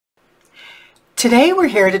Today we're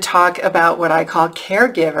here to talk about what I call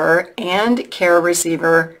caregiver and care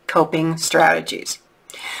receiver coping strategies.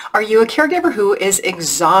 Are you a caregiver who is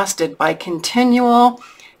exhausted by continual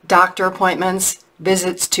doctor appointments,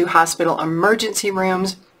 visits to hospital emergency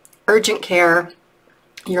rooms, urgent care,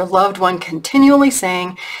 your loved one continually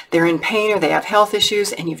saying they're in pain or they have health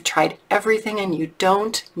issues, and you've tried everything and you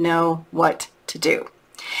don't know what to do?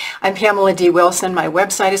 I'm Pamela D Wilson. My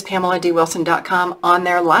website is PamelaDWilson.com. On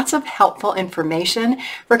there, lots of helpful information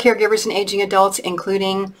for caregivers and aging adults,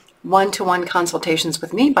 including one-to-one consultations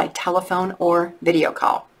with me by telephone or video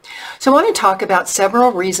call. So I want to talk about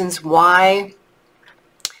several reasons why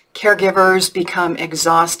caregivers become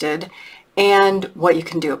exhausted and what you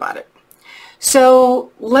can do about it.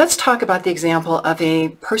 So let's talk about the example of a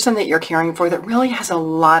person that you're caring for that really has a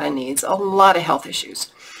lot of needs, a lot of health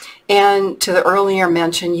issues. And to the earlier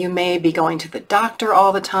mention, you may be going to the doctor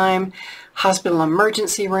all the time, hospital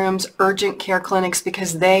emergency rooms, urgent care clinics,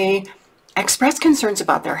 because they express concerns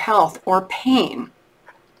about their health or pain.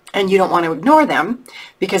 And you don't want to ignore them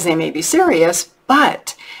because they may be serious,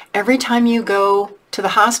 but every time you go to the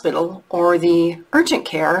hospital or the urgent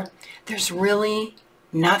care, there's really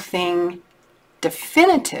nothing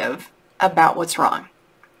definitive about what's wrong.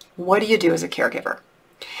 What do you do as a caregiver?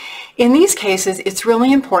 In these cases, it's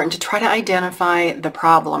really important to try to identify the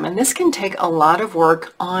problem, and this can take a lot of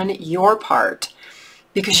work on your part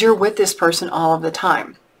because you're with this person all of the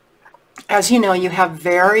time. As you know, you have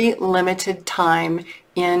very limited time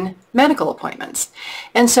in medical appointments.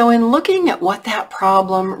 And so in looking at what that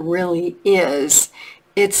problem really is,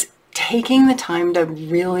 it's taking the time to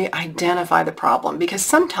really identify the problem, because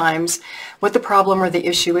sometimes what the problem or the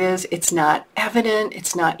issue is, it's not evident,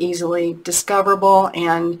 it's not easily discoverable,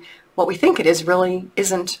 and what we think it is really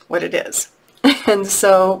isn't what it is. And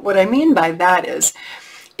so what I mean by that is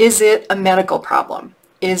it a medical problem?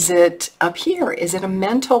 Is it up here? Is it a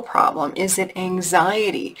mental problem? Is it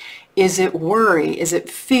anxiety? Is it worry? Is it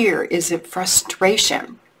fear? Is it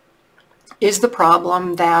frustration? Is the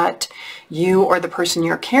problem that you or the person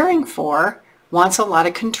you're caring for wants a lot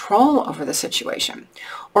of control over the situation?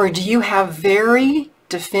 Or do you have very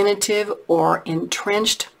definitive or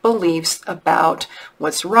entrenched beliefs about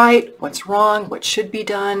what's right, what's wrong, what should be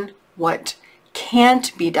done, what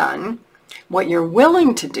can't be done, what you're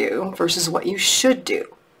willing to do versus what you should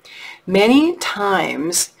do? Many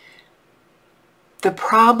times the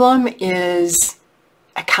problem is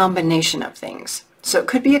a combination of things. So it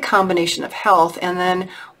could be a combination of health and then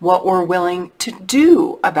what we're willing to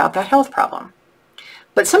do about that health problem.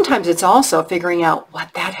 But sometimes it's also figuring out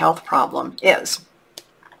what that health problem is.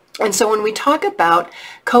 And so when we talk about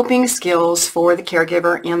coping skills for the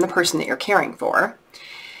caregiver and the person that you're caring for,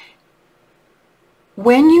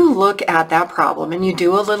 when you look at that problem and you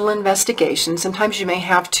do a little investigation, sometimes you may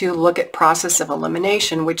have to look at process of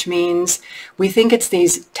elimination, which means we think it's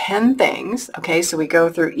these 10 things. Okay, so we go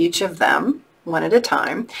through each of them one at a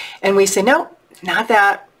time, and we say, no, not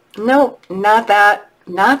that, no, not that,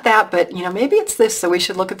 not that, but maybe it's this, so we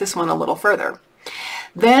should look at this one a little further.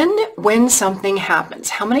 Then when something happens,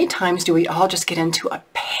 how many times do we all just get into a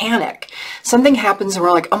panic? Something happens and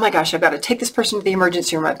we're like, oh my gosh, I've got to take this person to the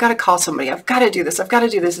emergency room. I've got to call somebody. I've got to do this. I've got to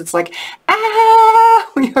do this. It's like,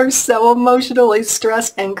 we are so emotionally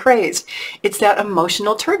stressed and crazed. It's that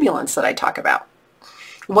emotional turbulence that I talk about.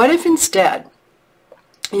 What if instead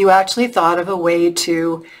you actually thought of a way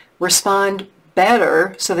to respond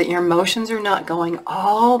better so that your emotions are not going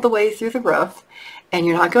all the way through the roof, and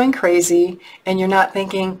you're not going crazy, and you're not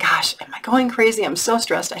thinking, gosh, am I going crazy? I'm so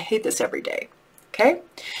stressed. I hate this every day. Okay?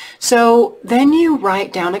 So then you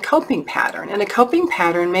write down a coping pattern, and a coping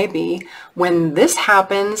pattern may be, when this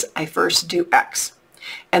happens, I first do X.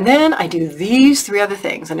 And then I do these 3 other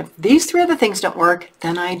things. And if these 3 other things don't work,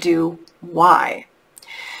 then I do Y.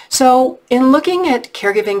 So in looking at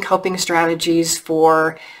caregiving coping strategies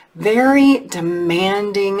for very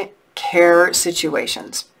demanding care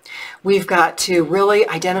situations, we've got to really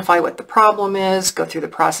identify what the problem is, go through the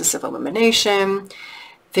process of elimination,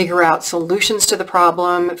 figure out solutions to the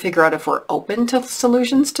problem, figure out if we're open to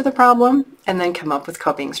solutions to the problem, and then come up with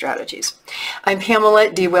coping strategies. I'm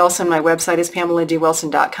Pamela D Wilson. My website is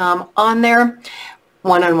PamelaDWilson.com. On there,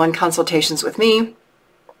 one-on-one consultations with me,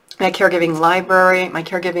 my caregiving library, my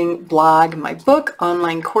caregiving blog, my book,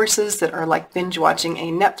 online courses that are like binge watching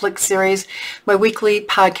a Netflix series, my weekly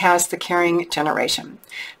podcast, The Caring Generation.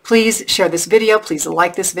 Please share this video. Please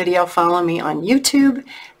like this video. Follow me on YouTube.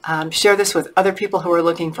 Share this with other people who are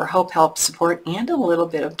looking for hope, help, support, and a little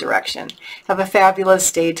bit of direction. Have a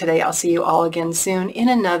fabulous day today. I'll see you all again soon in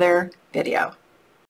another video.